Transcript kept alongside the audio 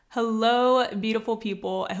Hello, beautiful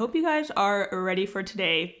people. I hope you guys are ready for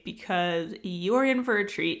today because you are in for a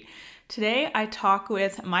treat. Today, I talk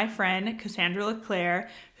with my friend, Cassandra LeClair,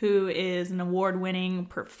 who is an award-winning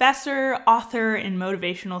professor, author, and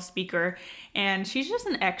motivational speaker. And she's just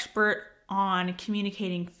an expert on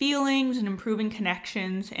communicating feelings and improving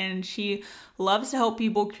connections. And she loves to help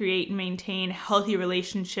people create and maintain healthy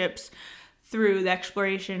relationships through the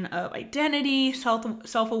exploration of identity,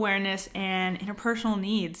 self-awareness, and interpersonal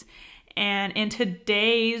needs. And in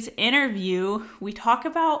today's interview, we talk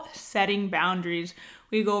about setting boundaries.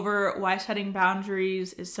 We go over why setting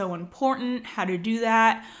boundaries is so important, how to do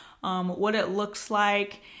that, what it looks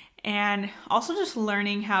like, and also just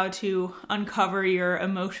learning how to uncover your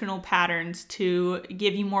emotional patterns to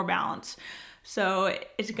give you more balance. So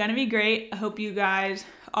it's going to be great. I hope you guys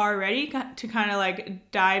are ready to kind of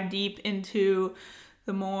like dive deep into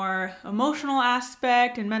the more emotional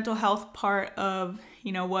aspect and mental health part of,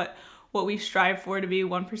 what we strive for to be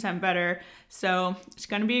 1% better. So it's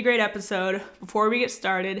going to be a great episode. Before we get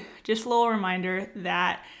started, just a little reminder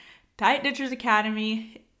that Diet Ditchers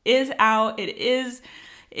Academy is out. It is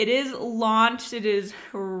launched. It is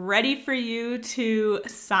ready for you to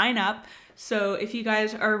sign up. So if you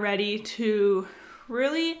guys are ready to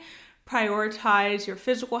really prioritize your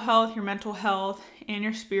physical health, your mental health, and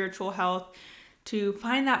your spiritual health, to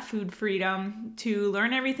find that food freedom, to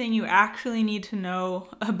learn everything you actually need to know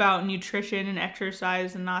about nutrition and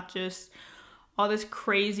exercise and not just all this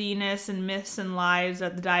craziness and myths and lies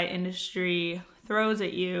that the diet industry throws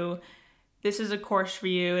at you, this is a course for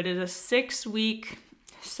you. It is a 6-week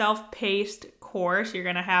self-paced course. You're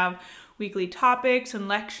going to have weekly topics and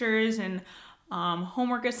lectures and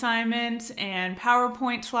homework assignments and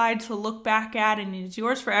PowerPoint slides to look back at, and it's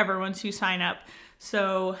yours forever once you sign up.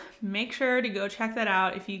 So make sure to go check that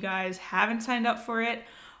out. If you guys haven't signed up for it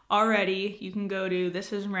already, you can go to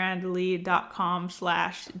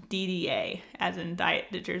thisismirandalee.com/DDA, as in Diet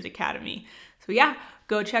Ditchers Academy. So yeah,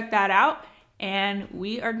 go check that out, and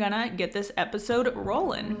we are gonna get this episode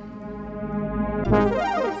rolling.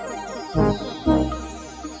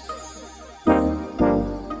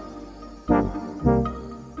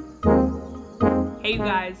 Hey you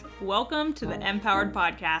guys, welcome to the Empowered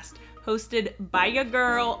Podcast, hosted by your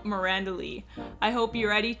girl, Miranda Lee. I hope you're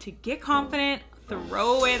ready to get confident,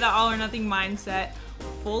 throw away the all or nothing mindset,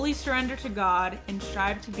 fully surrender to God, and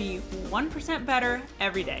strive to be 1% better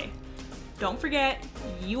every day. Don't forget,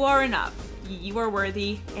 you are enough, you are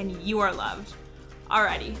worthy, and you are loved.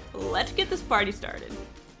 Alrighty, let's get this party started.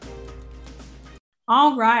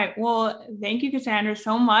 All right. Well, thank you, Cassandra,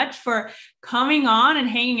 so much for coming on and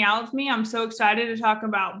hanging out with me. I'm so excited to talk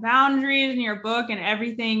about boundaries in your book and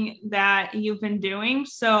everything that you've been doing.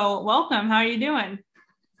 So welcome. How are you doing?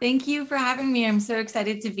 Thank you for having me. I'm so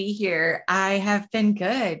excited to be here. I have been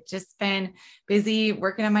good. Just been busy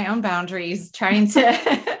working on my own boundaries, trying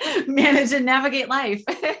to manage and navigate life.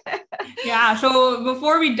 Yeah. So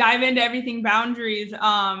before we dive into everything boundaries,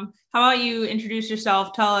 how about you introduce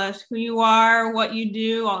yourself? Tell us who you are, what you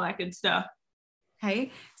do, all that good stuff.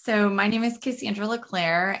 Okay. So my name is Cassandra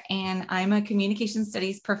LeClair, and I'm a communication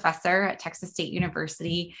studies professor at Texas State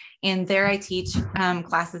University. And there I teach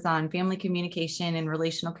classes on family communication and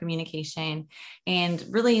relational communication, and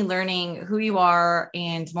really learning who you are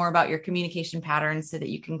and more about your communication patterns so that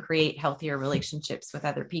you can create healthier relationships with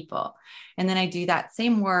other people. And then I do that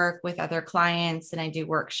same work with other clients, and I do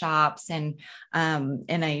workshops and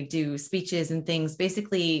I do speeches and things,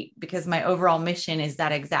 basically because my overall mission is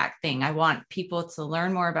that exact thing. I want people to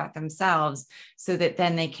learn more about themselves so that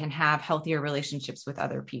then they can have healthier relationships with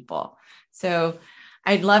other people. So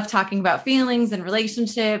I love talking about feelings and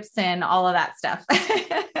relationships and all of that stuff.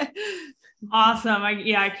 Awesome.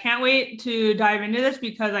 I can't wait to dive into this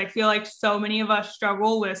because I feel like so many of us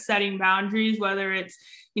struggle with setting boundaries, whether it's,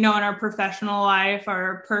 in our professional life,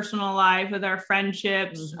 our personal life, with our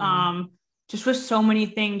friendships, just with so many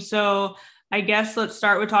things. So I guess let's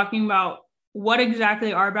start with talking about what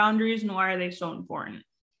exactly are boundaries and why are they so important?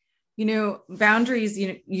 Boundaries,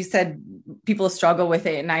 you said people struggle with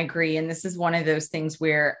it, and I agree. And this is one of those things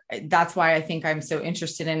where that's why I think I'm so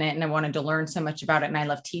interested in it. And I wanted to learn so much about it. And I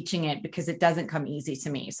love teaching it because it doesn't come easy to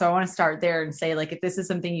me. So I want to start there and say, like, if this is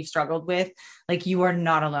something you've struggled with, like, you are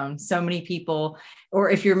not alone. So many people, or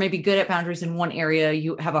if you're maybe good at boundaries in one area,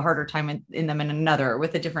 you have a harder time in them in another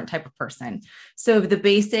with a different type of person. So the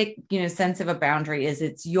basic, sense of a boundary is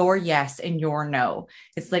it's your yes and your no.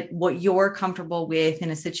 It's like what you're comfortable with in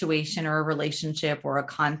a situation situation or a relationship or a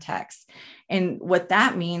context. And what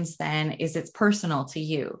that means then is it's personal to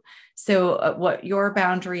you. So what your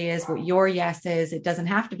boundary is, what your yes is, it doesn't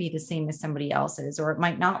have to be the same as somebody else's, or it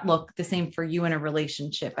might not look the same for you in a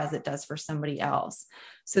relationship as it does for somebody else.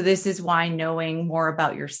 So this is why knowing more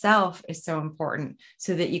about yourself is so important,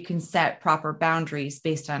 so that you can set proper boundaries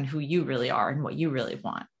based on who you really are and what you really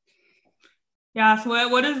want. Yeah. So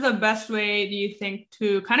what is the best way, do you think,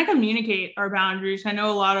 to kind of communicate our boundaries? I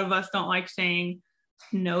know a lot of us don't like saying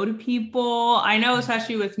no to people. I know,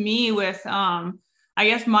 especially with me, with I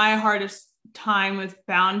guess my hardest time with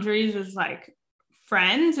boundaries is like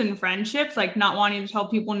friends and friendships, like not wanting to tell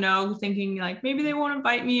people no, thinking like maybe they won't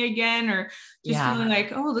invite me again, or just feeling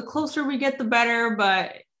like, oh, the closer we get, the better.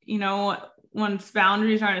 But once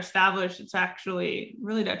boundaries aren't established, it's actually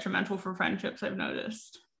really detrimental for friendships, I've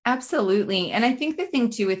noticed. Absolutely. And I think the thing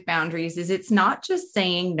too with boundaries is it's not just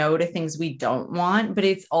saying no to things we don't want, but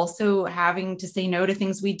it's also having to say no to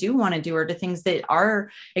things we do want to do, or to things that are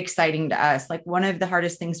exciting to us. Like, one of the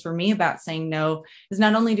hardest things for me about saying no is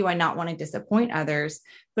not only do I not want to disappoint others,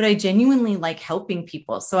 but I genuinely like helping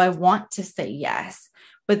people. So I want to say yes.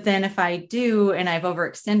 But then if I do, and I've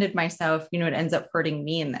overextended myself, it ends up hurting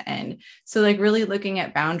me in the end. So like, really looking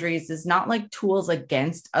at boundaries is not like tools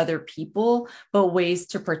against other people, but ways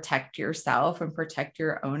to protect yourself and protect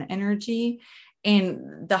your own energy.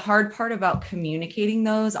 And the hard part about communicating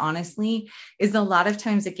those, honestly, is a lot of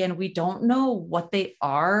times, again, we don't know what they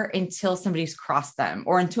are until somebody's crossed them,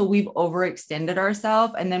 or until we've overextended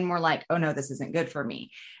ourselves. And then we're like, oh no, this isn't good for me.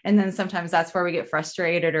 And then sometimes that's where we get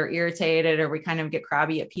frustrated or irritated, or we kind of get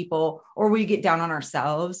crabby at people, or we get down on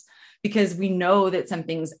ourselves because we know that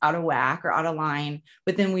something's out of whack or out of line,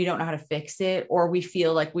 but then we don't know how to fix it, or we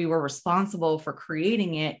feel like we were responsible for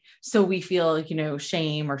creating it. So we feel,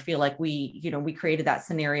 shame, or feel like we created that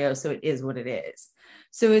scenario. So it is what it is.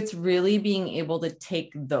 So it's really being able to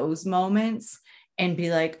take those moments and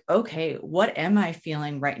be like, okay, what am I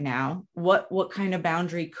feeling right now? What kind of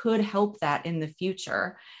boundary could help that in the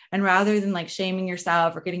future? And rather than like shaming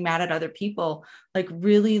yourself or getting mad at other people, like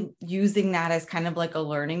really using that as kind of like a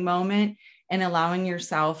learning moment, and allowing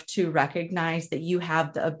yourself to recognize that you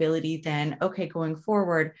have the ability then, okay, going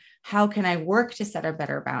forward, how can I work to set a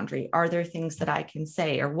better boundary? Are there things that I can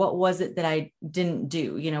say? Or what was it that I didn't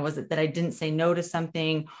do? Was it that I didn't say no to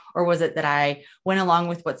something? Or was it that I went along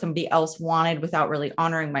with what somebody else wanted without really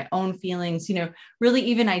honoring my own feelings? Really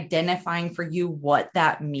even identifying for you what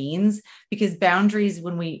that means, because boundaries,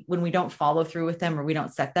 when we don't follow through with them, or we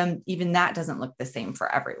don't set them, even that doesn't look the same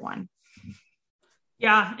for everyone.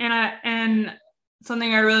 Yeah. And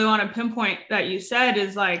something I really want to pinpoint that you said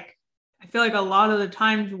is like, I feel like a lot of the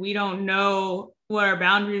times we don't know what our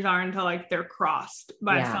boundaries are until like they're crossed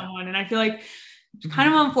by someone. And I feel like it's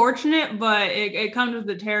kind of unfortunate, but it comes with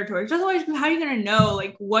the territory. Just otherwise, how are you going to know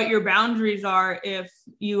like what your boundaries are if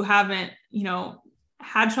you haven't,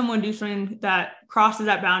 had someone do something that crosses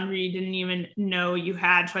that boundary you didn't even know you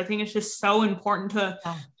had? So I think it's just so important to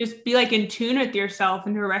just be like in tune with yourself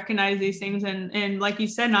and to recognize these things, and like you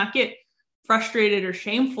said, not get frustrated or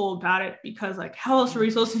shameful about it, because like, how else are we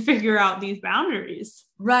supposed to figure out these boundaries?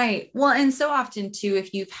 Right. Well, and so often too,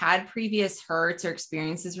 if you've had previous hurts or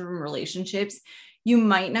experiences from relationships, you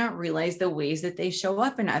might not realize the ways that they show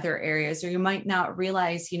up in other areas, or you might not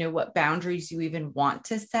realize, what boundaries you even want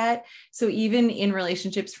to set. So even in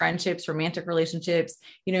relationships, friendships, romantic relationships,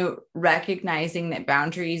 recognizing that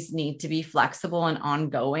boundaries need to be flexible and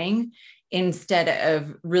ongoing instead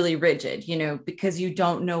of really rigid, because you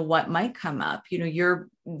don't know what might come up.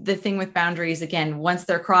 The thing with boundaries, again, once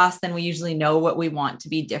they're crossed, then we usually know what we want to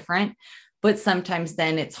be different. But sometimes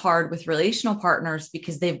then it's hard with relational partners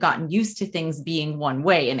because they've gotten used to things being one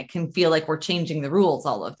way, and it can feel like we're changing the rules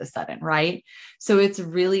all of a sudden, right? So it's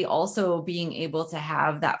really also being able to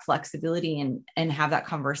have that flexibility and have that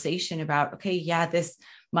conversation about, okay, yeah, this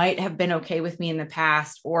might have been okay with me in the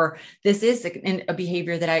past, or this is a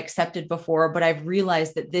behavior that I accepted before, but I've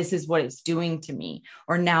realized that this is what it's doing to me,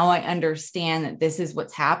 or now I understand that this is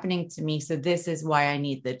what's happening to me, so this is why I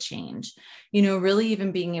need the change. Really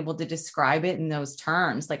even being able to describe it in those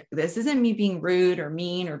terms, like, this isn't me being rude or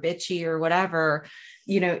mean or bitchy or whatever.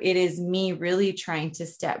 It is me really trying to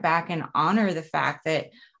step back and honor the fact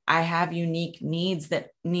that I have unique needs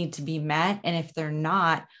that need to be met. And if they're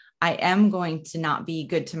not, I am going to not be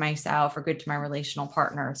good to myself or good to my relational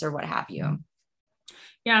partners or what have you.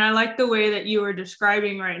 Yeah. And I like the way that you were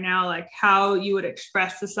describing right now, like how you would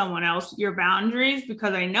express to someone else your boundaries,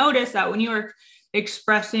 because I noticed that when you were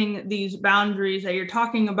expressing these boundaries, that you're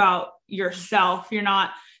talking about yourself. You're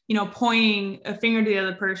not, pointing a finger to the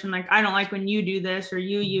other person, like, I don't like when you do this, or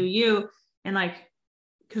you. And like,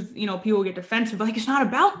 because, people get defensive, but like, it's not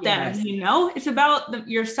about them, Yes. it's about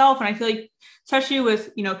yourself. And I feel like, especially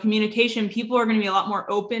with, communication, people are going to be a lot more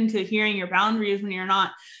open to hearing your boundaries when you're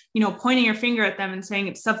not, pointing your finger at them and saying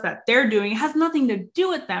it's stuff that they're doing. It has nothing to do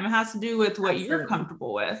with them. It has to do with what you're Absolutely.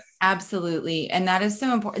 comfortable with. Absolutely. And that is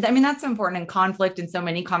so important. I mean, that's so important in conflict in so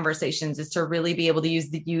many conversations, is to really be able to use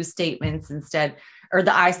the you statements instead, or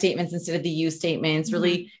the I statements instead of the you statements,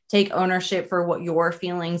 really take ownership for what your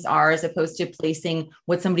feelings are, as opposed to placing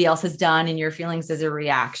what somebody else has done in your feelings as a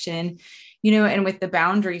reaction. And with the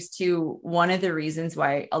boundaries too, one of the reasons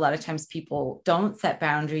why a lot of times people don't set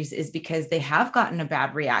boundaries is because they have gotten a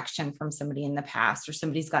bad reaction from somebody in the past, or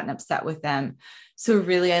somebody's gotten upset with them. So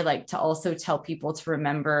really, I like to also tell people to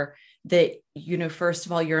remember that, first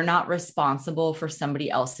of all, you're not responsible for somebody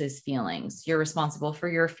else's feelings. You're responsible for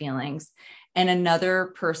your feelings, and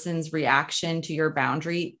another person's reaction to your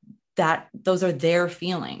boundary, that those are their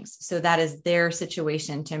feelings. So that is their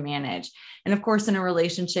situation to manage. And of course, in a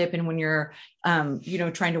relationship, and when you're,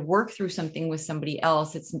 trying to work through something with somebody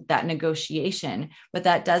else, it's that negotiation, but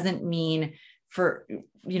that doesn't mean for,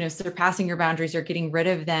 surpassing your boundaries or getting rid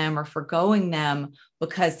of them or forgoing them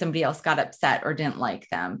because somebody else got upset or didn't like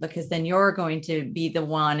them, because then you're going to be the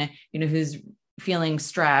one, who's feeling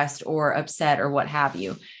stressed or upset or what have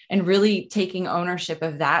you. And really taking ownership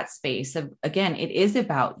of that space of, again, it is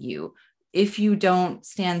about you. If you don't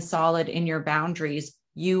stand solid in your boundaries,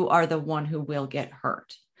 you are the one who will get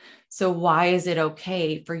hurt. So why is it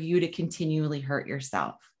okay for you to continually hurt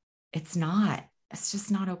yourself? It's not. It's just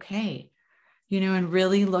not okay. And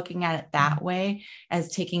really looking at it that way, as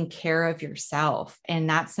taking care of yourself. And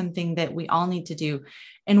that's something that we all need to do.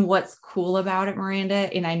 And what's cool about it, Miranda,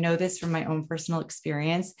 and I know this from my own personal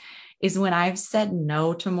experience, is when I've said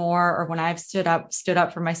no to more, or when I've stood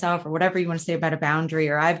up for myself, or whatever you want to say about a boundary,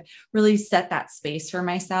 or I've really set that space for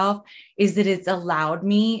myself, is that it's allowed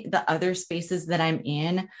me, the other spaces that I'm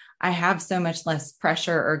in, I have so much less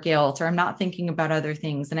pressure or guilt, or I'm not thinking about other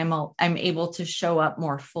things, and I'm able to show up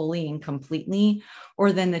more fully and completely.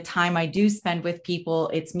 Or then the time I do spend with people,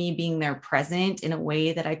 it's me being there present in a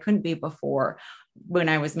way that I couldn't be before, when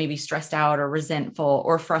I was maybe stressed out or resentful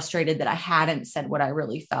or frustrated that I hadn't said what I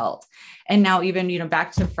really felt. And now even,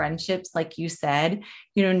 back to friendships, like you said,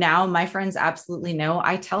 now my friends absolutely know.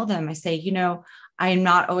 I tell them, I say, I'm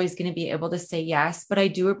not always going to be able to say yes, but I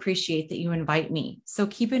do appreciate that you invite me. So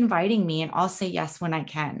keep inviting me and I'll say yes when I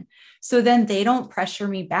can. So then they don't pressure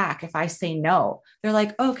me back if I say no. They're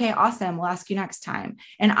like, okay, awesome. We'll ask you next time.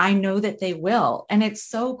 And I know that they will. And it's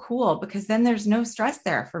so cool, because then there's no stress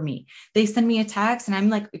there for me. They send me a text and I'm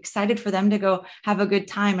like excited for them to go have a good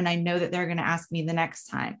time. And I know that they're going to ask me the next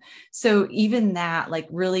time. So even that, like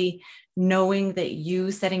really knowing that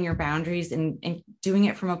you setting your boundaries and doing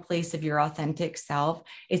it from a place of your authentic self,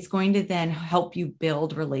 it's going to then help you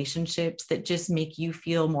build relationships that just make you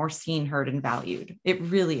feel more seen, heard, and valued. It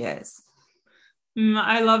really is.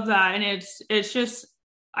 I love that. And it's just,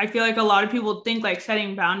 I feel like a lot of people think like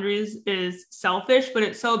setting boundaries is selfish, but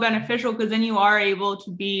it's so beneficial, because then you are able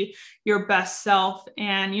to be your best self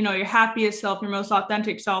and, your happiest self, your most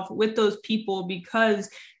authentic self with those people, because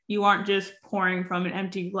you aren't just pouring from an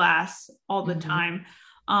empty glass all the time.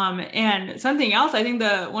 And something else, I think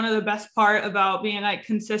one of the best part about being like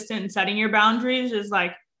consistent and setting your boundaries is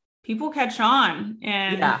like people catch on.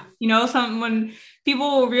 And, when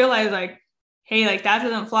people will realize like, hey, like that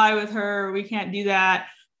doesn't fly with her, we can't do that.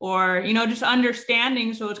 Or, just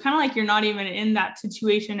understanding. So it's kind of like you're not even in that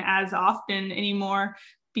situation as often anymore,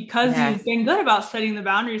 because you've been good about setting the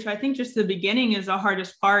boundaries. So I think just the beginning is the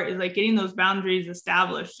hardest part, is like getting those boundaries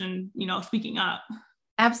established and, speaking up.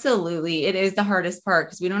 Absolutely. It is the hardest part,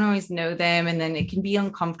 because we don't always know them, and then it can be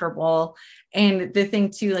uncomfortable. And the thing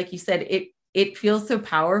too, like you said, it feels so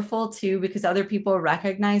powerful too, because other people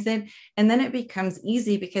recognize it. And then it becomes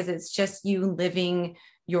easy, because it's just you living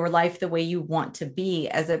your life the way you want to be,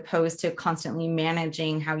 as opposed to constantly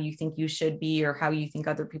managing how you think you should be or how you think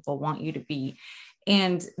other people want you to be.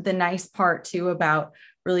 And the nice part too about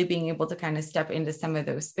really being able to kind of step into some of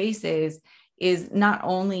those spaces is not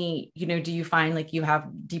only, do you find like you have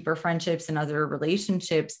deeper friendships and other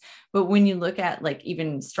relationships, but when you look at like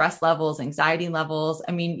even stress levels, anxiety levels,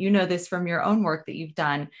 I mean, this from your own work that you've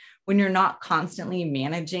done, when you're not constantly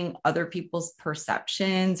managing other people's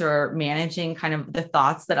perceptions or managing kind of the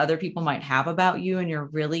thoughts that other people might have about you, and you're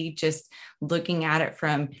really just looking at it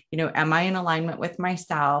from, am I in alignment with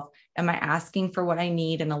myself? Am I asking for what I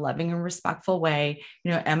need in a loving and respectful way?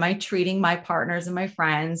 Am I treating my partners and my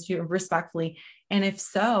friends respectfully? And if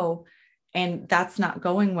so, and that's not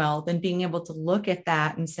going well, then being able to look at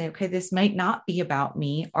that and say, okay, this might not be about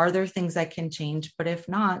me. Are there things I can change? But if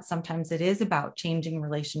not, sometimes it is about changing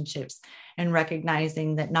relationships and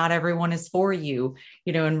recognizing that not everyone is for you,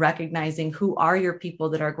 and recognizing who are your people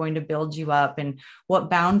that are going to build you up, and what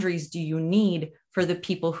boundaries do you need for the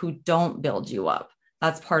people who don't build you up.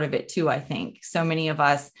 That's part of it too. I think so many of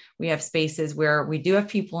us, we have spaces where we do have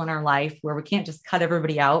people in our life where we can't just cut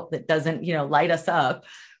everybody out that doesn't, light us up.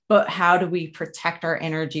 But how do we protect our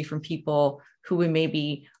energy from people who we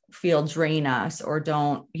maybe feel drain us or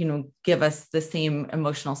don't, give us the same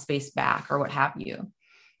emotional space back or what have you?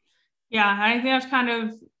 Yeah, I think that's kind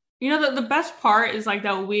of, the best part is like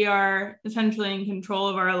that we are essentially in control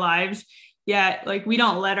of our lives, yet like we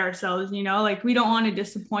don't let ourselves, like we don't want to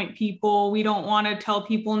disappoint people. We don't want to tell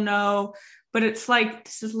people no, but it's like,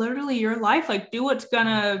 this is literally your life. Like do what's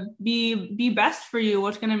gonna be best for you,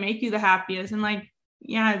 what's gonna make you the happiest. And like,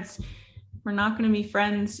 yeah, we're not going to be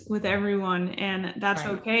friends with everyone, and that's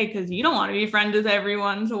Right. okay because you don't want to be friends with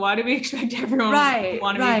everyone. So why do we expect everyone to Right,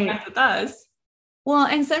 want to be right. friends with us? Well,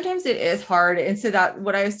 and sometimes it is hard. And so that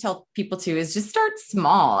what I always tell people too is just start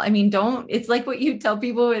small. I mean, it's like what you tell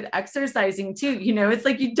people with exercising too. It's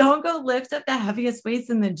like you don't go lift up the heaviest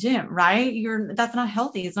weights in the gym, right? That's not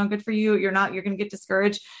healthy. It's not good for you. You're going to get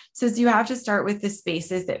discouraged. So you have to start with the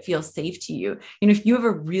spaces that feel safe to you. If you have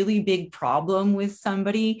a really big problem with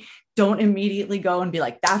somebody, don't immediately go and be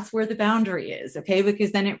like, that's where the boundary is. Okay.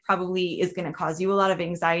 Because then it probably is going to cause you a lot of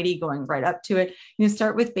anxiety going right up to it.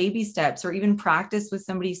 Start with baby steps or even practice with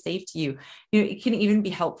somebody safe to you. It can even be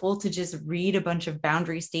helpful to just read a bunch of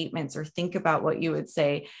boundary statements or think about what you would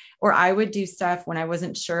say. Or I would do stuff when I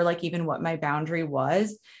wasn't sure, like even what my boundary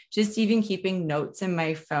was, just even keeping notes in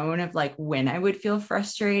my phone of like when I would feel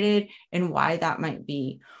frustrated and why that might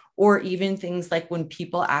be. Or even things like when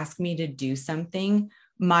people ask me to do something,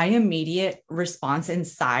 my immediate response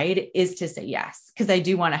inside is to say yes, because I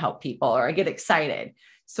do want to help people or I get excited.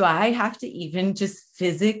 So I have to even just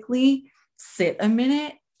physically sit a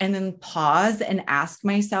minute and then pause and ask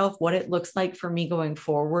myself what it looks like for me going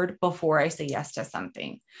forward before I say yes to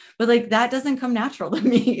something. But like that doesn't come natural to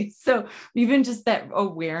me. So even just that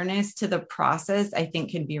awareness to the process, I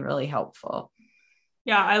think can be really helpful.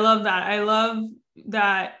 Yeah, I love that. I love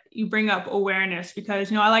that you bring up awareness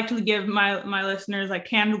because I like to give my listeners like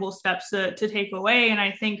tangible steps to take away. And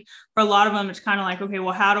I think for a lot of them it's kind of like, okay,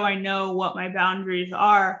 well, how do I know what my boundaries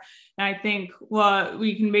are? And I think what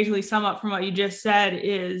we can basically sum up from what you just said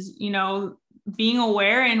is, being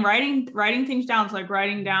aware and writing things down. So like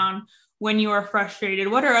writing down when you are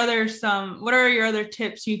frustrated. What are your other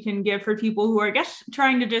tips you can give for people who are, I guess,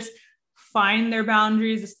 trying to just find their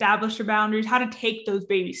boundaries, establish their boundaries, how to take those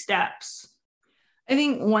baby steps? I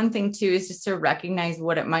think one thing too is just to recognize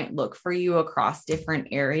what it might look for you across different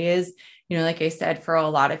areas. Like I said, for a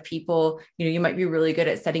lot of people, you might be really good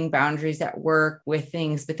at setting boundaries at work with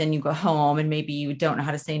things, but then you go home and maybe you don't know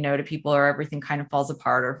how to say no to people or everything kind of falls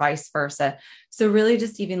apart or vice versa. So really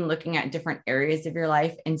just even looking at different areas of your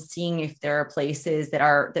life and seeing if there are places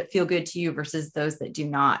that feel good to you versus those that do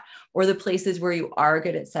not, or the places where you are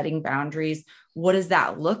good at setting boundaries. What does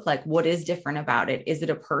that look like? What is different about it? Is it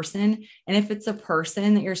a person? And if it's a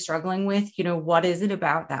person that you're struggling with, what is it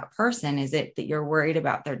about that person? Is it that you're worried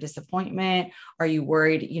about their disappointment? Are you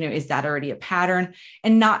worried, is that already a pattern?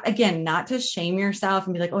 And not to shame yourself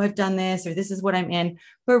and be like, oh, I've done this, or this is what I'm in,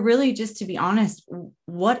 but really just to be honest,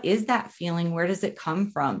 what is that feeling? Where does it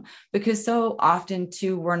come from? Because so often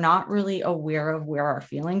too, we're not really aware of where our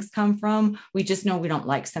feelings come from. We just know we don't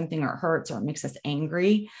like something or it hurts or it makes us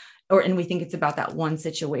angry. And we think it's about that one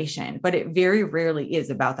situation, but it very rarely is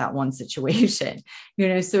about that one situation,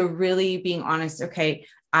 so really being honest, okay,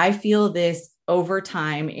 I feel this over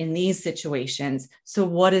time in these situations. So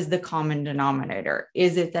what is the common denominator?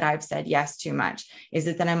 Is it that I've said yes too much? Is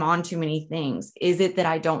it that I'm on too many things? Is it that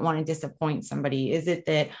I don't want to disappoint somebody? Is it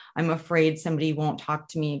that I'm afraid somebody won't talk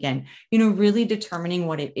to me again? Really determining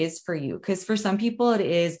what it is for you. Because for some people, it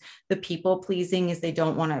is the people pleasing is they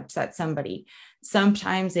don't want to upset somebody.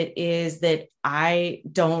 Sometimes it is that I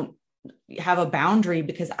don't have a boundary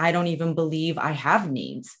because I don't even believe I have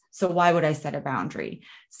needs. So why would I set a boundary?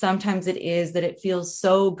 Sometimes it is that it feels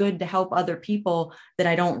so good to help other people that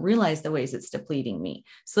I don't realize the ways it's depleting me.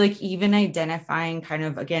 So like even identifying kind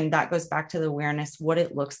of, again, that goes back to the awareness, what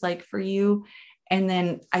it looks like for you. And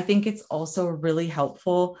then I think it's also really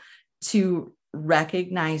helpful to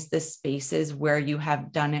recognize the spaces where you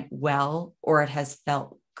have done it well or it has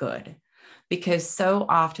felt good. because so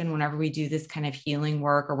often whenever we do this kind of healing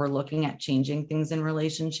work or we're looking at changing things in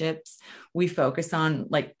relationships, we focus on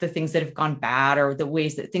like the things that have gone bad or the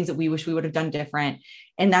ways that things that we wish we would have done different.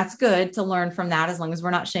 And that's good to learn from that as long as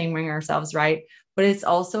we're not shaming ourselves, right? But it's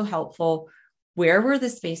also helpful. Where were the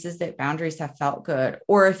spaces that boundaries have felt good?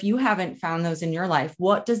 Or if you haven't found those in your life,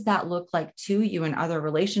 what does that look like to you in other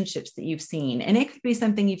relationships that you've seen? And it could be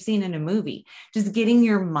something you've seen in a movie, just getting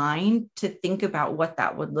your mind to think about what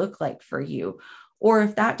that would look like for you. Or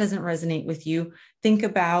if that doesn't resonate with you, think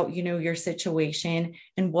about, your situation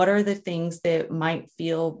and what are the things that might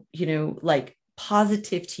feel, like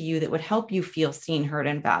positive to you that would help you feel seen, heard,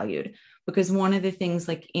 and valued. Because one of the things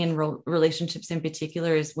like in relationships in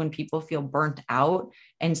particular is when people feel burnt out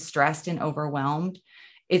and stressed and overwhelmed,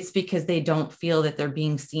 it's because they don't feel that they're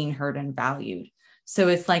being seen, heard, and valued. So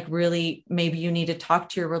it's like really, maybe you need to talk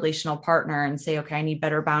to your relational partner and say, okay, I need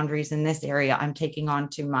better boundaries in this area. I'm taking on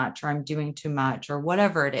too much, or I'm doing too much, or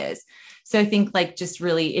whatever it is. So I think like just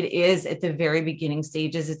really, it is at the very beginning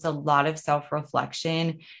stages. It's a lot of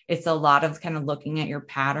self-reflection. It's a lot of kind of looking at your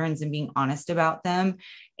patterns and being honest about them.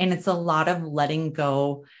 And it's a lot of letting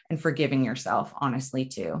go and forgiving yourself, honestly,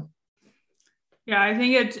 too. Yeah, I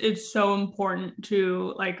think it's so important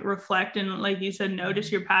to like reflect and like you said,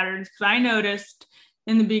 notice your patterns. Because I noticed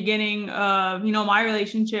in the beginning of, my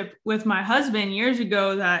relationship with my husband years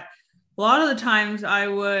ago that a lot of the times I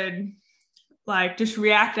would like just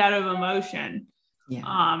react out of emotion.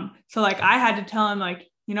 Yeah. So like I had to tell him like,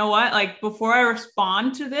 you know what, like before I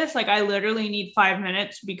respond to this, like I literally need 5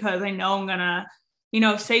 minutes because I know I'm gonna,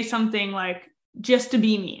 say something like just to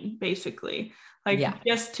be mean, basically. Yeah. Like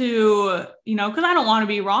just to, because I don't want to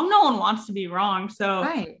be wrong. No one wants to be wrong.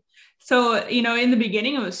 Right. So, in the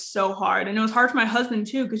beginning, it was so hard. And it was hard for my husband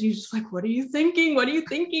too, because he's just like, what are you thinking? What are you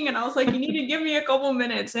thinking? And I was like, you need to give me a couple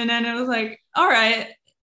minutes. And then it was like, all right,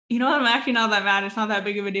 I'm actually not that mad. It's not that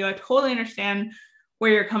big of a deal. I totally understand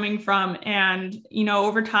where you're coming from. And,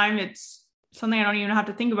 over time, it's something I don't even have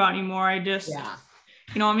to think about anymore. I just, Yeah.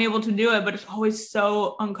 I'm able to do it, but it's always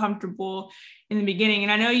so uncomfortable in the beginning.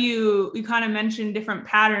 And I know you kind of mentioned different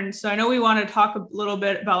patterns. So I know we want to talk a little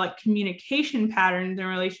bit about like communication patterns in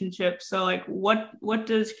relationships. So like what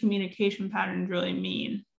does communication patterns really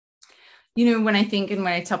mean? When I think and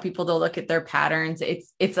when I tell people to look at their patterns,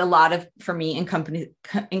 it's a lot of, for me,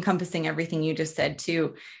 encompassing everything you just said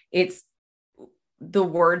too. It's the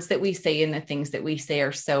words that we say and the things that we say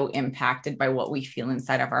are so impacted by what we feel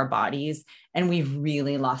inside of our bodies. And we've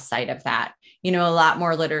really lost sight of that. A lot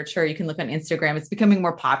more literature, you can look on Instagram. It's becoming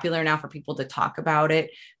more popular now for people to talk about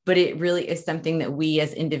it, but it really is something that we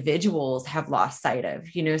as individuals have lost sight of,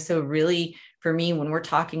 so really for me,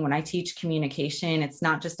 when I teach communication, it's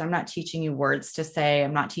not just, I'm not teaching you words to say,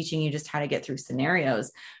 I'm not teaching you just how to get through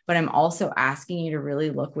scenarios, but I'm also asking you to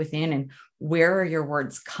really look within and where are your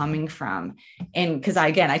words coming from? And because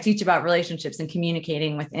I teach about relationships and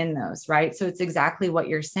communicating within those, right? So it's exactly what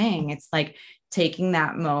you're saying. It's like taking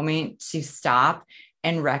that moment to stop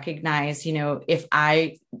and recognize, if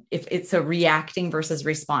it's a reacting versus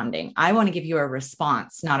responding, I want to give you a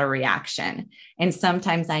response, not a reaction. And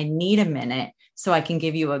sometimes I need a minute so I can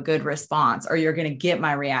give you a good response or you're going to get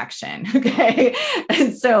my reaction. Okay.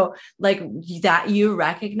 And so like that, you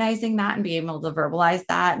recognizing that and being able to verbalize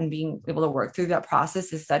that and being able to work through that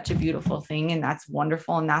process is such a beautiful thing. And that's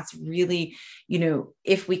wonderful. And that's really,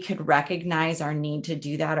 if we could recognize our need to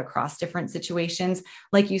do that across different situations,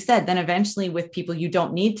 like you said, then eventually with people, you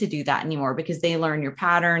don't need to do that anymore because they learn your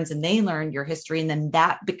patterns and they learn your history. And then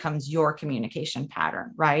that becomes your communication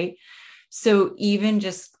pattern, right? So even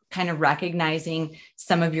just kind of recognizing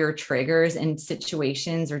some of your triggers and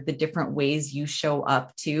situations or the different ways you show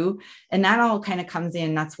up to. And that all kind of comes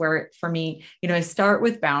in. That's where, for me, I start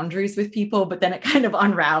with boundaries with people, but then it kind of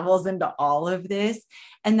unravels into all of this.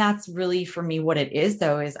 And that's really for me, what it is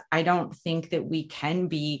though, is I don't think that we can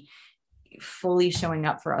be fully showing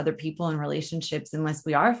up for other people in relationships unless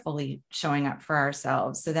we are fully showing up for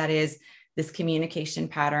ourselves. So that is this communication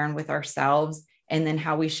pattern with ourselves and then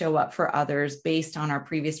how we show up for others based on our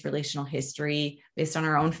previous relational history, based on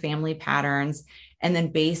our own family patterns, and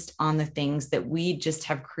then based on the things that we just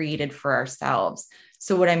have created for ourselves.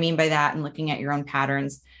 So what I mean by that, and looking at your own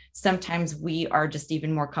patterns, sometimes we are just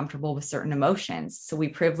even more comfortable with certain emotions. So we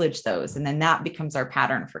privilege those. And then that becomes our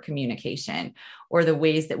pattern for communication, or the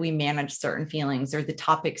ways that we manage certain feelings, or the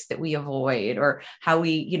topics that we avoid, or how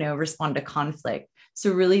we, respond to conflict.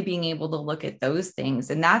 So really being able to look at those things.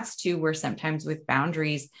 And that's too where sometimes with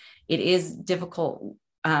boundaries, it is difficult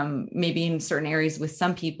maybe in certain areas with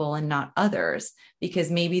some people and not others,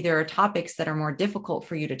 because maybe there are topics that are more difficult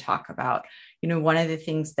for you to talk about. One of the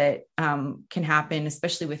things that can happen,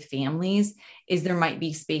 especially with families, is there might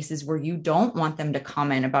be spaces where you don't want them to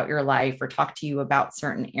comment about your life or talk to you about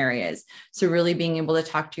certain areas. So really being able to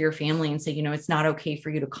talk to your family and say, it's not okay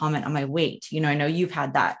for you to comment on my weight. I know you've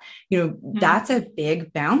had that, that's a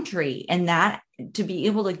big boundary. And that, to be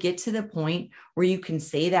able to get to the point where you can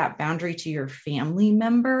say that boundary to your family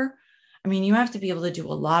member, I mean, you have to be able to do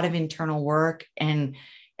a lot of internal work and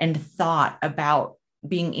thought about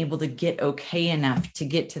being able to get okay enough to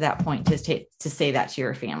get to that point to say that to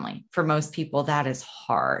your family. For most people, that is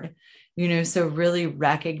hard, so really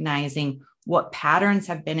recognizing what patterns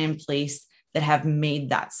have been in place that have made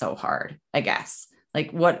that so hard, I guess.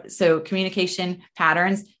 So communication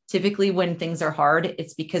patterns, typically when things are hard,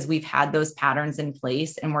 it's because we've had those patterns in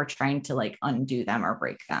place and we're trying to undo them or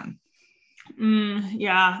break them.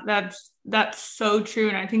 Yeah, that's so true.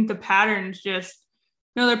 And I think the patterns just,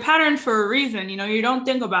 they're patterns for a reason. You don't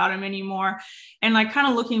think about them anymore. And kind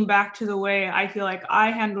of looking back to the way I feel like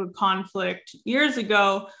I handled conflict years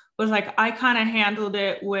ago was I kind of handled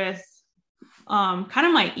it with kind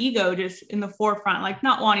of my ego just in the forefront,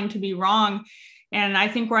 not wanting to be wrong. And I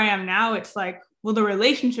think where I am now, it's well, the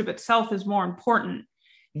relationship itself is more important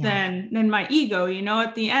than my ego.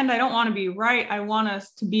 At the end, I don't want to be right. I want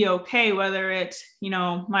us to be okay, whether it's,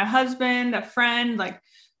 my husband, a friend,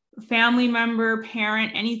 family member,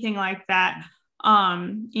 parent, anything like that.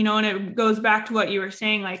 And it goes back to what you were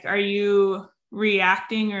saying, are you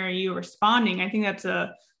reacting or are you responding? I think that's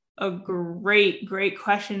a great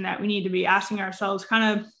question that we need to be asking ourselves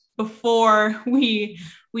kind of before we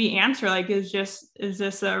answer, is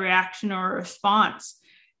this a reaction or a response?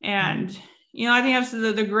 And I think that's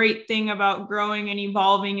the great thing about growing and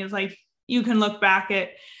evolving is you can look back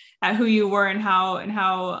at who you were and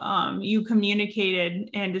how you communicated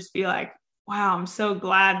and just be wow, I'm so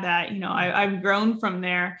glad that I've grown from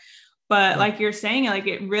there. But like you're saying,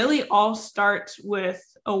 it really all starts with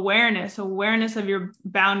awareness of your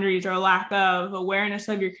boundaries or lack of awareness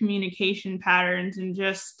of your communication patterns, and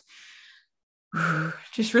just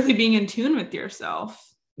really being in tune with yourself.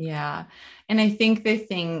 Yeah. And I think the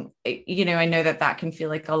thing, I know that can feel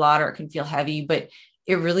like a lot or it can feel heavy, but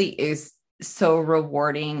it really is so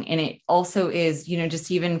rewarding. And it also is,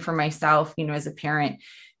 just even for myself, as a parent,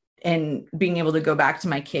 and being able to go back to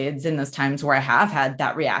my kids in those times where I have had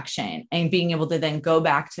that reaction and being able to then go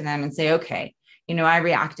back to them and say, okay, I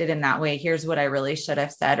reacted in that way. Here's what I really should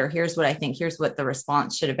have said, or here's what I think, here's what the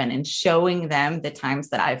response should have been, and showing them the times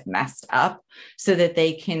that I've messed up so that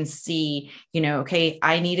they can see, okay,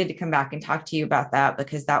 I needed to come back and talk to you about that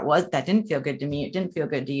because that didn't feel good to me. It didn't feel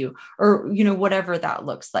good to you, or, whatever that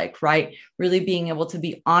looks like, right? Really being able to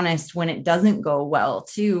be honest when it doesn't go well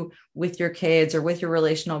too, with your kids or with your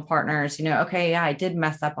relational partners, okay, yeah, I did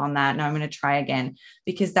mess up on that. Now I'm going to try again,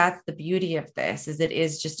 because that's the beauty of this, is it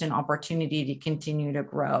is just an opportunity to continue to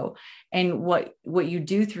grow. And what you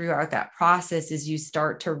do throughout that process is you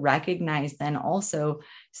start to recognize then also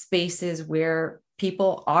spaces where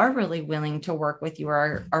people are really willing to work with you,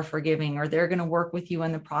 or are forgiving, or they're going to work with you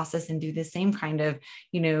in the process and do the same kind of,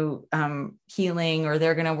 healing, or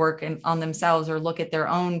they're going to work on themselves or look at their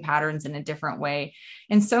own patterns in a different way.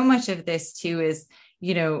 And so much of this too is,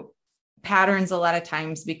 patterns a lot of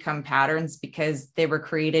times become patterns because they were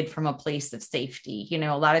created from a place of safety.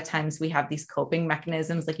 A lot of times we have these coping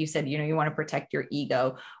mechanisms, like you said, you want to protect your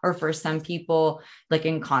ego, or for some people,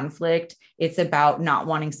 in conflict, it's about not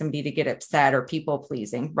wanting somebody to get upset or people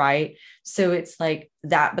pleasing. Right. So it's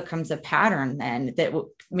that becomes a pattern then that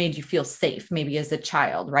made you feel safe, maybe as a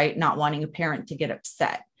child, right? Not wanting a parent to get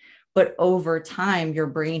upset. But over time, your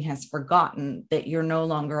brain has forgotten that you're no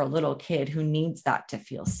longer a little kid who needs that to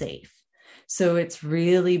feel safe. So it's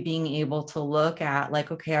really being able to look at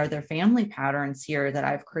okay, are there family patterns here that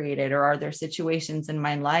I've created, or are there situations in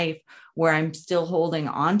my life where I'm still holding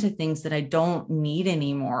on to things that I don't need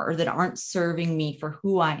anymore, or that aren't serving me for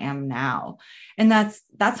who I am now? And that's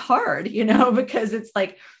hard, because it's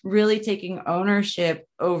really taking ownership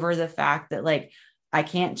over the fact that I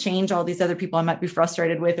can't change all these other people I might be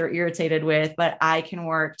frustrated with or irritated with, but I can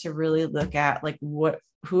work to really look at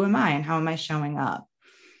who am I and how am I showing up?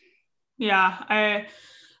 Yeah,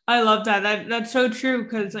 I love that. That's so true,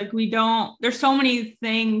 because there's so many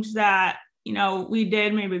things that, we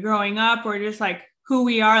did maybe growing up, or just who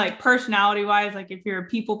we are, personality wise, if you're a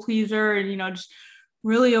people pleaser and, just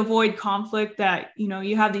really avoid conflict, that,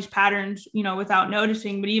 you have these patterns, without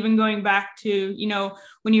noticing. But even going back to,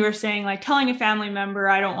 when you were saying telling a family member,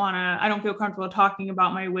 I don't feel comfortable talking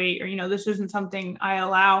about my weight, or, this isn't something I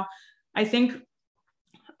allow. I think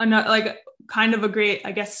another, like, kind of a great,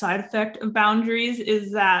 I guess, side effect of boundaries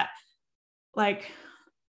is that, like,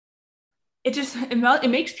 it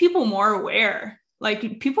makes people more aware.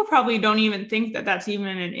 Like, people probably don't even think that that's even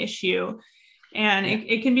an issue. And Yeah.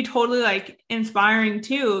 it can be totally like inspiring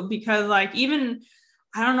too, because like, even,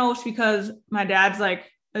 I don't know, it's because my dad's like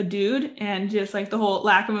a dude, and just like the whole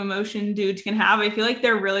lack of emotion dudes can have. I feel like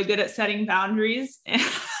they're really good at setting boundaries. And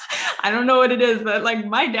I don't know what it is, but like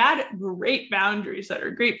my dad, great boundary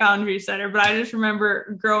setter. But I just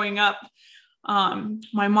remember growing up,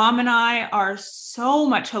 my mom and I are so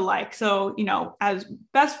much alike. So, as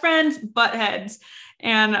best friends, butt heads.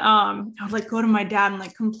 And I would like go to my dad and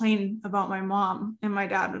like complain about my mom. And my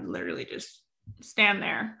dad would literally just stand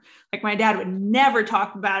there. Like, my dad would never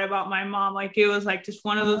talk bad about my mom. Like, it was like just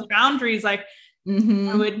one of those boundaries. Like,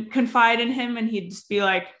 I would confide in him and he'd just be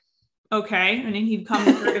like, okay. And then he'd come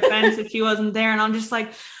to her defense if she wasn't there. And I'm just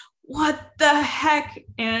like, what the heck?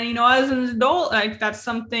 And, as an adult, like, that's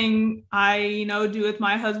something I, do with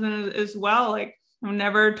my husband as well. Like, I'll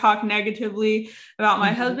never talk negatively about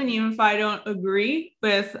my husband, even if I don't agree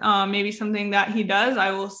with maybe something that he does.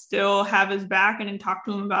 I will still have his back and then talk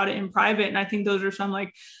to him about it in private. And I think those are some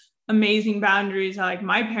like amazing boundaries that like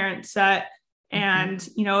my parents set. And,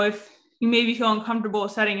 if you maybe feel uncomfortable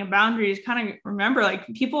setting a boundary, just kind of remember, like,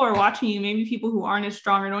 people are watching you, maybe people who aren't as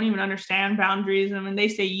strong or don't even understand boundaries. And when they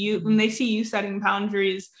see you setting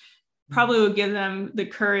boundaries, probably will give them the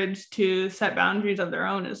courage to set boundaries of their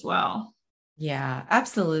own as well. Yeah,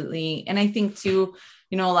 absolutely. And I think too,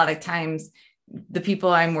 a lot of times the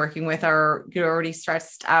people I'm working with are already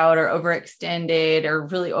stressed out or overextended or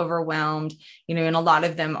really overwhelmed, and a lot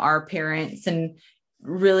of them are parents, and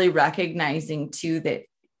really recognizing too that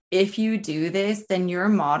if you do this, then you're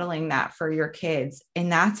modeling that for your kids.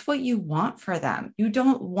 And that's what you want for them. You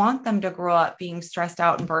don't want them to grow up being stressed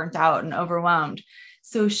out and burnt out and overwhelmed.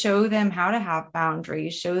 So show them how to have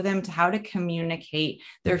boundaries, show them how to communicate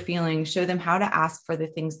their feelings, show them how to ask for the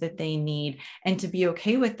things that they need and to be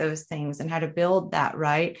okay with those things and how to build that,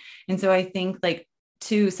 right? And so I think like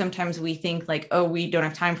too, sometimes we think like, oh, we don't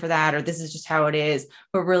have time for that, or this is just how it is,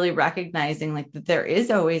 but really recognizing like that there is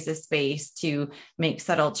always a space to make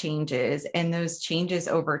subtle changes, and those changes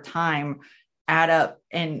over time add up,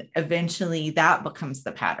 and eventually that becomes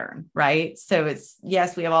the pattern, right? So it's,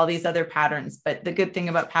 yes, we have all these other patterns, but the good thing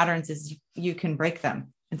about patterns is you can break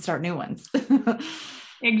them and start new ones.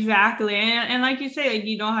 Exactly. And like you say, like,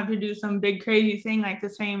 you don't have to do some big crazy thing, like the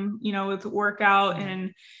same, with workout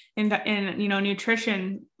and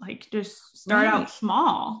nutrition. Like, just start out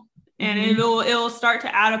small, and it'll start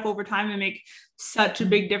to add up over time and make such a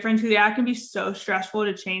big difference. Because it can be so stressful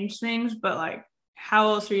to change things, but like,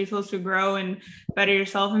 how else are you supposed to grow and better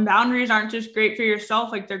yourself? And boundaries aren't just great for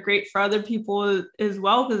yourself, like, they're great for other people as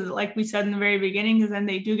well. Because like we said in the very beginning, because then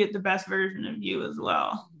they do get the best version of you as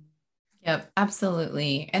well. Yep,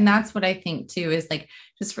 absolutely. And that's what I think too, is like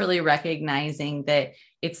just really recognizing that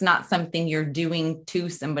it's not something you're doing to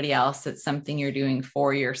somebody else. It's something you're doing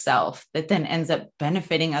for yourself that then ends up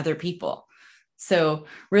benefiting other people. So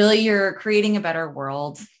really you're creating a better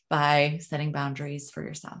world by setting boundaries for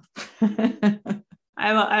yourself.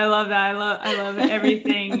 I love that. I love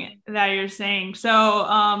everything that you're saying.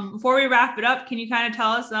 So before we wrap it up, can you kind of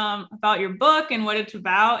tell us about your book and what it's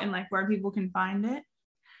about and like where people can find it?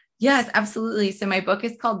 Yes, absolutely. So my book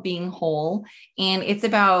is called Being Whole, and it's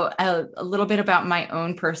about a little bit about my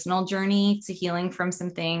own personal journey to healing from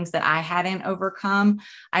some things that I hadn't overcome.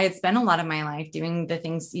 I had spent a lot of my life doing the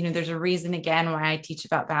things, there's a reason again why I teach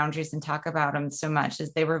about boundaries and talk about them so much,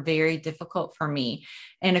 is they were very difficult for me.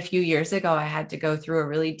 And a few years ago, I had to go through a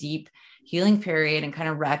really deep healing period and kind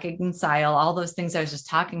of reconcile all those things I was just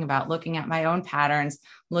talking about, looking at my own patterns,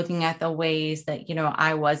 looking at the ways that,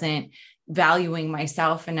 I wasn't valuing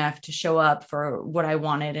myself enough to show up for what I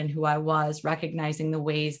wanted and who I was, recognizing the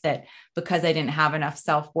ways that because I didn't have enough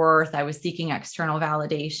self-worth, I was seeking external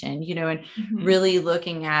validation, and really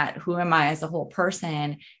looking at who am I as a whole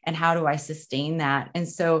person and how do I sustain that? And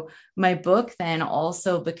so my book then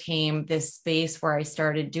also became this space where I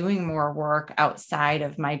started doing more work outside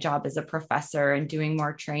of my job as a professor and doing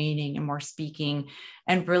more training and more speaking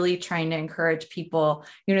and really trying to encourage people.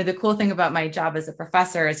 The cool thing about my job as a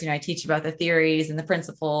professor is, I teach about the theories and the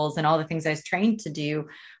principles and all the things I was trained to do.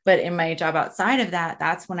 But in my job outside of that,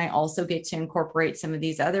 that's when I also get to incorporate some of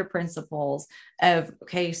these other principles of,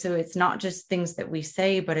 okay, so it's not just things that we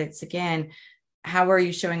say, but it's again, how are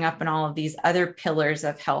you showing up in all of these other pillars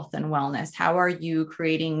of health and wellness? How are you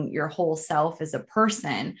creating your whole self as a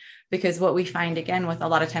person? Because what we find again with a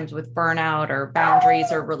lot of times with burnout or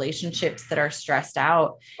boundaries or relationships that are stressed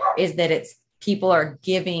out is that it's people are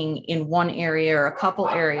giving in one area or a couple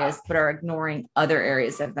areas, but are ignoring other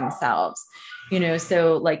areas of themselves.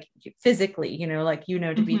 So like physically, to be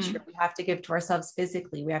Mm-hmm. true, we have to give to ourselves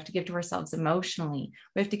physically. We have to give to ourselves emotionally.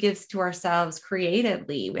 We have to give to ourselves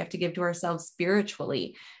creatively. We have to give to ourselves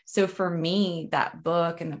spiritually. So for me, that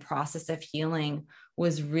book and the process of healing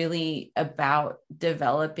was really about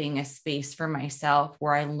developing a space for myself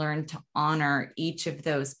where I learned to honor each of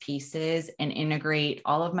those pieces and integrate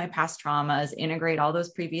all of my past traumas, integrate all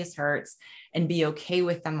those previous hurts, and be okay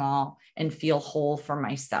with them all and feel whole for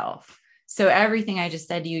myself. So everything I just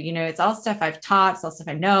said to you, it's all stuff I've taught, it's all stuff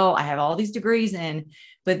I know, I have all these degrees in,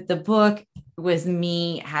 but the book was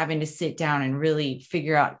me having to sit down and really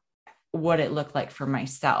figure out what it looked like for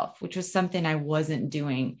myself, which was something I wasn't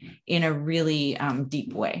doing in a really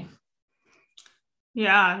deep way.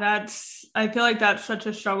 Yeah, I feel like that's such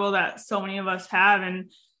a struggle that so many of us have. And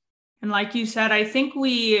like you said, I think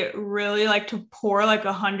we really like to pour like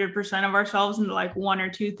 100% of ourselves into like one or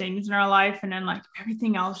two things in our life. And then like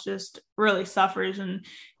everything else just really suffers. And,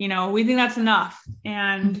 we think that's enough.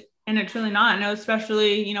 And it's really not. I know,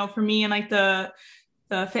 especially, for me in like the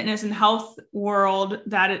fitness and health world,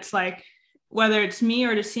 that it's like, whether it's me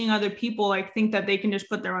or just seeing other people like think that they can just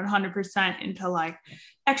put their 100% into like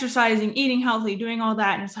exercising, eating healthy, doing all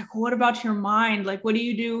that. And it's like, well, what about your mind? Like, what do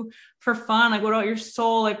you do for fun? Like, what about your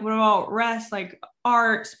soul? Like, what about rest? Like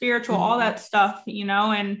art, spiritual, all that stuff,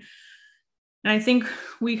 and I think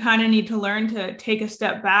we kind of need to learn to take a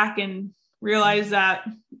step back and realize that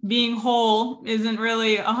being whole isn't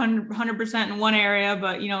really 100% in one area,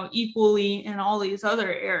 but, equally in all these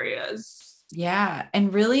other areas. Yeah.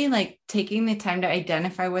 And really like taking the time to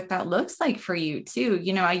identify what that looks like for you too.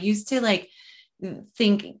 I used to like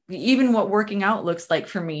think even what working out looks like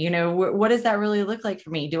for me, what does that really look like for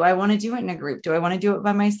me? Do I want to do it in a group? Do I want to do it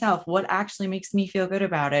by myself? What actually makes me feel good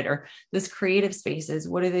about it? Or those creative spaces,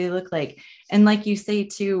 what do they look like? And like you say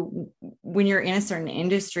too, when you're in a certain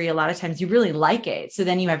industry, a lot of times you really like it. So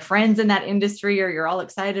then you have friends in that industry or you're all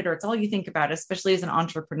excited or it's all you think about, especially as an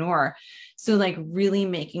entrepreneur. So like really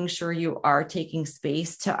making sure you are taking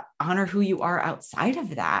space to honor who you are outside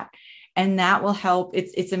of that. And that will help.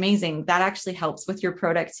 It's amazing. That actually helps with your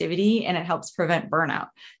productivity and it helps prevent burnout.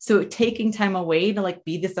 So taking time away to like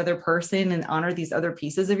be this other person and honor these other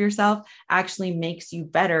pieces of yourself actually makes you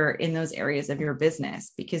better in those areas of your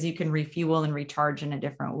business because you can refuel and recharge in a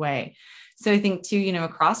different way. So I think too,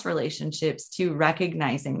 across relationships too,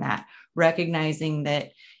 recognizing that,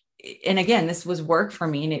 and again, this was work for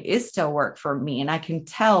me and it is still work for me. And I can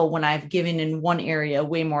tell when I've given in one area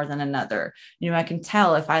way more than another. I can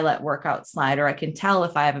tell if I let workout slide, or I can tell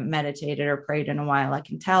if I haven't meditated or prayed in a while. I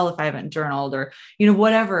can tell if I haven't journaled or,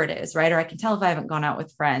 whatever it is, right? Or I can tell if I haven't gone out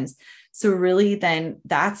with friends. So really then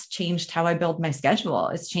that's changed how I build my schedule.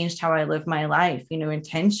 It's changed how I live my life,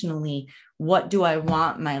 intentionally. What do I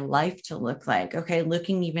want my life to look like? Okay.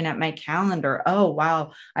 Looking even at my calendar. Oh,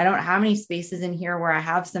 wow. I don't have any spaces in here where I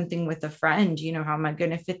have something with a friend. How am I going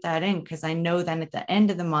to fit that in? Because I know then at the end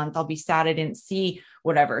of the month, I'll be sad I didn't see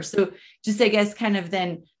whatever. So just, I guess, kind of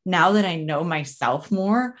then now that I know myself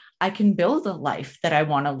more, I can build a life that I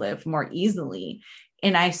want to live more easily.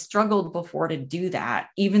 And I struggled before to do that,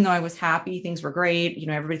 even though I was happy, things were great.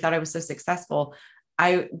 Everybody thought I was so successful.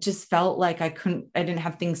 I just felt like I didn't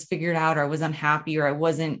have things figured out, or I was unhappy, or I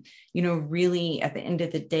wasn't, really at the end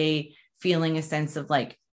of the day, feeling a sense of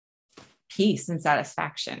like peace and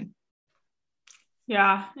satisfaction.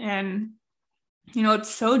 Yeah. And, it's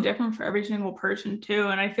so different for every single person too.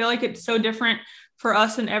 And I feel like it's so different for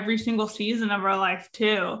us in every single season of our life too.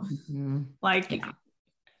 Mm-hmm. Like, Yeah.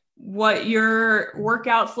 what your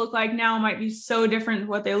workouts look like now might be so different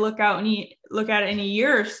what they look at in a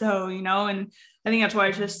year or so, and I think that's why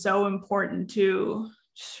it's just so important to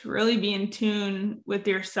just really be in tune with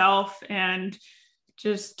yourself and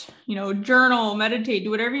just, journal, meditate, do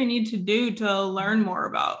whatever you need to do to learn more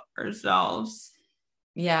about ourselves.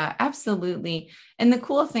 Yeah, absolutely. And the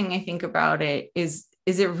cool thing I think about it is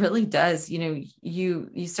it really does, you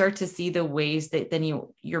start to see the ways that then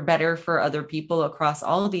you're better for other people across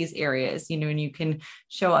all of these areas, and you can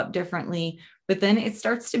show up differently. But then it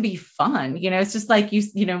starts to be fun. It's just like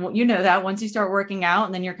that once you start working out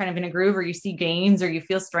and then you're kind of in a groove, or you see gains, or you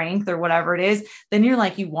feel strength, or whatever it is, then you're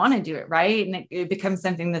like, you want to do it. Right. And it becomes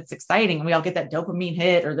something that's exciting. And we all get that dopamine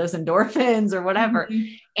hit or those endorphins or whatever.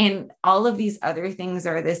 Mm-hmm. And all of these other things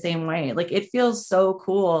are the same way. Like it feels so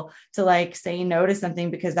cool to like say no to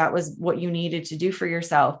something because that was what you needed to do for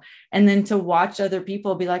yourself. And then to watch other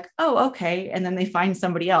people be like, oh, okay. And then they find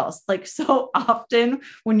somebody else. Like so often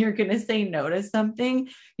when you're going to say no to notice something,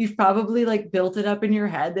 you've probably like built it up in your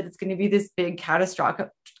head that it's going to be this big catastrophic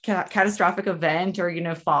event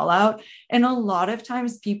or, fallout. And a lot of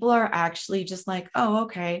times people are actually just like, oh,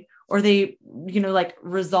 okay. Or they, like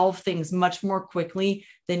resolve things much more quickly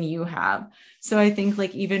than you have. So I think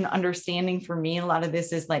like even understanding for me, a lot of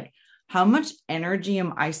this is like, how much energy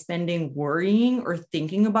am I spending worrying or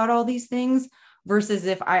thinking about all these things versus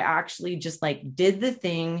if I actually just like did the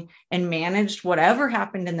thing and managed whatever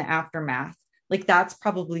happened in the aftermath, like that's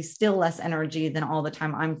probably still less energy than all the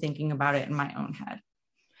time I'm thinking about it in my own head.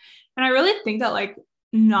 And I really think that like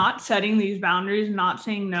not setting these boundaries, not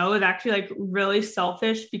saying no is actually like really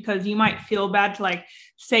selfish, because you might feel bad to like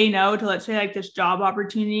say no to, let's say, like this job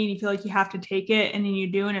opportunity, and you feel like you have to take it, and then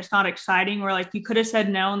you do, and it's not exciting, or like you could have said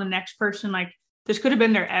no and the next person, like this could have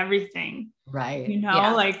been their everything. Right.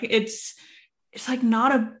 Like it's like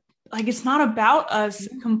it's not about us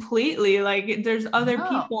completely. Like there's other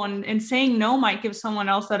people, and saying no might give someone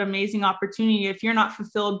else that amazing opportunity. If you're not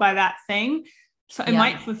fulfilled by that thing, so it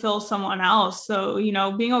might fulfill someone else. So,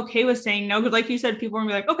 being okay with saying no, because like you said, people are gonna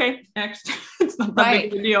be like, okay, next. It's not that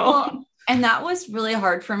big of a deal. Well, and that was really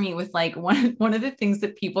hard for me with like one of the things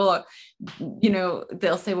that people,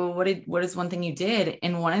 they'll say, well, what is one thing you did?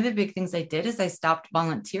 And one of the big things I did is I stopped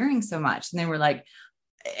volunteering so much. And they were like,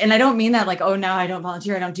 and I don't mean that like, oh, no, I don't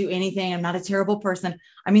volunteer. I don't do anything. I'm not a terrible person.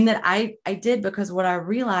 I mean that I did, because what I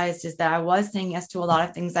realized is that I was saying yes to a lot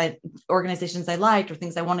of things, organizations I liked, or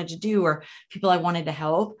things I wanted to do, or people I wanted to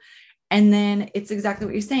help. And then it's exactly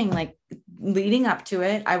what you're saying. Like leading up to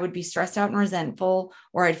it, I would be stressed out and resentful,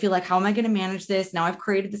 or I'd feel like, how am I going to manage this? Now I've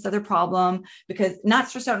created this other problem, because not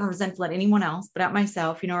stressed out and resentful at anyone else, but at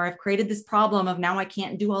myself, or I've created this problem of now I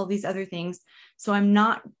can't do all these other things. So I'm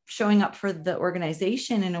not showing up for the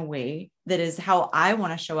organization in a way that is how I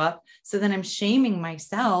want to show up. So then I'm shaming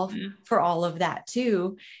myself for all of that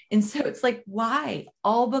too. And so it's like, why?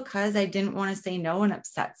 All because I didn't want to say no and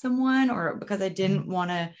upset someone, or because I didn't want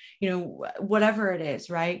to, whatever it is.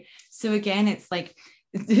 Right. So again, it's like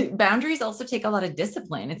boundaries also take a lot of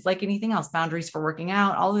discipline. It's like anything else, boundaries for working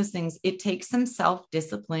out, all those things. It takes some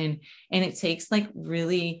self-discipline, and it takes like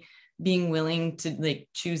really being willing to like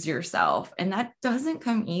choose yourself. And that doesn't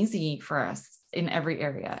come easy for us in every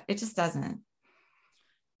area. It just doesn't.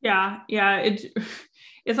 Yeah.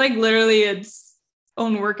 It's like literally its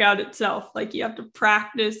own workout itself. Like you have to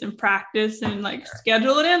practice and like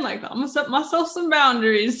schedule it in. Like I'm gonna set myself some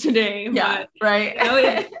boundaries today. Yeah. Right.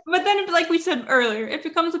 But then like we said earlier, it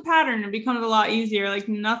becomes a pattern. It becomes a lot easier. Like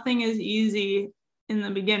nothing is easy in the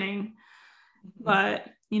beginning, but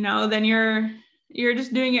then you're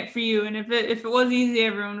just doing it for you. And if it was easy,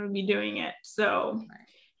 everyone would be doing it. So,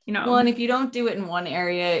 well, and if you don't do it in one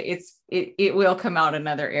area, it will come out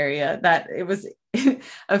another area. That it was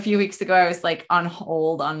a few weeks ago, I was like on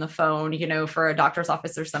hold on the phone, for a doctor's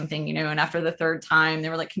office or something, and after the third time they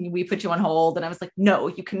were like, can we put you on hold? And I was like, no,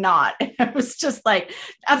 you cannot. And I was just like,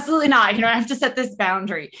 absolutely not. I have to set this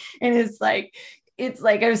boundary. And it's like,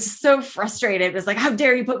 I was just so frustrated. It was like, how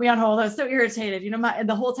dare you put me on hold? I was so irritated,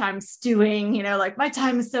 the whole time stewing, like my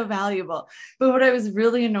time is so valuable. But what I was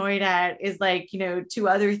really annoyed at is like, two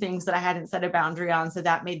other things that I hadn't set a boundary on. So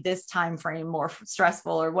that made this time frame more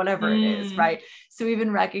stressful or whatever it is. Right. So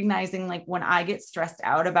even recognizing like when I get stressed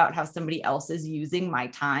out about how somebody else is using my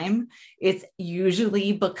time, it's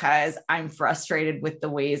usually because I'm frustrated with the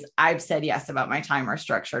ways I've said yes about my time or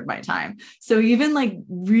structured my time. So even like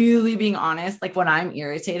really being honest, like when I'm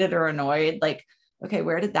irritated or annoyed, like, okay,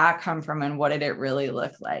 where did that come from? And what did it really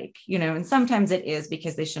look like? And sometimes it is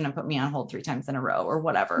because they shouldn't have put me on hold 3 times in a row or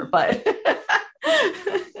whatever, but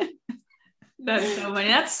that's so funny.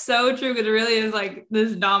 That's so true. Because it really is like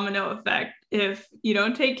this domino effect. If you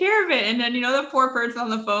don't take care of it, and then, the poor person on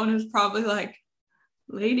the phone is probably like,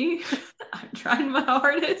 lady, I'm trying my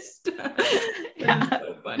hardest. That's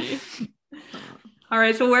so funny. All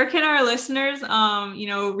right. So where can our listeners,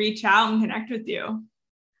 reach out and connect with you?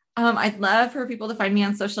 I'd love for people to find me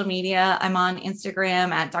on social media. I'm on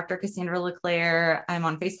Instagram at Dr. Cassandra LeClair. I'm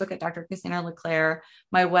on Facebook at Dr. Cassandra LeClair.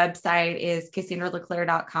 My website is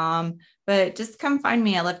CassandraLeClair.com, but just come find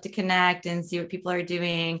me. I love to connect and see what people are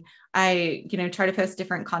doing. I, try to post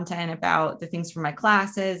different content about the things from my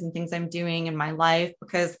classes and things I'm doing in my life,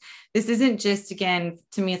 because this isn't just, again,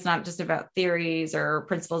 to me, it's not just about theories or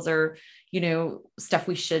principles or, stuff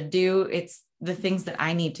we should do. It's the things that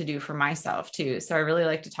I need to do for myself too. So I really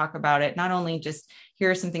like to talk about it. Not only just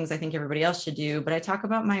here are some things I think everybody else should do, but I talk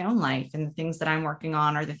about my own life and the things that I'm working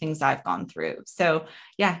on or the things I've gone through. So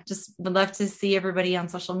yeah, just would love to see everybody on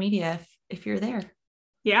social media if you're there.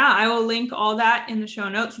 Yeah, I will link all that in the show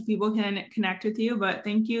notes so people can connect with you. But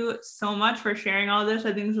thank you so much for sharing all this.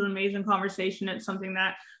 I think this was an amazing conversation. It's something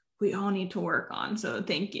that we all need to work on. So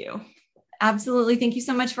thank you. Absolutely. Thank you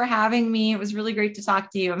so much for having me. It was really great to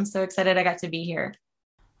talk to you. I'm so excited I got to be here.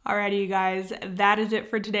 Alrighty, you guys, that is it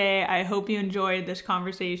for today. I hope you enjoyed this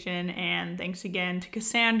conversation, and thanks again to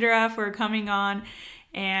Cassandra for coming on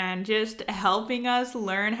and just helping us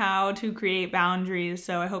learn how to create boundaries.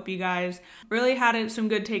 So I hope you guys really had some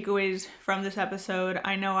good takeaways from this episode.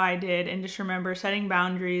 I know I did, and just remember, setting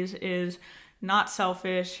boundaries is not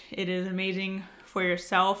selfish. It is amazing for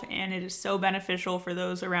yourself, and it is so beneficial for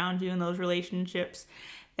those around you and those relationships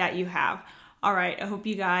that you have. All right, I hope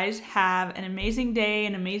you guys have an amazing day,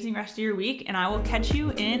 an amazing rest of your week, and I will catch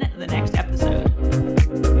you in the next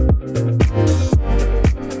episode.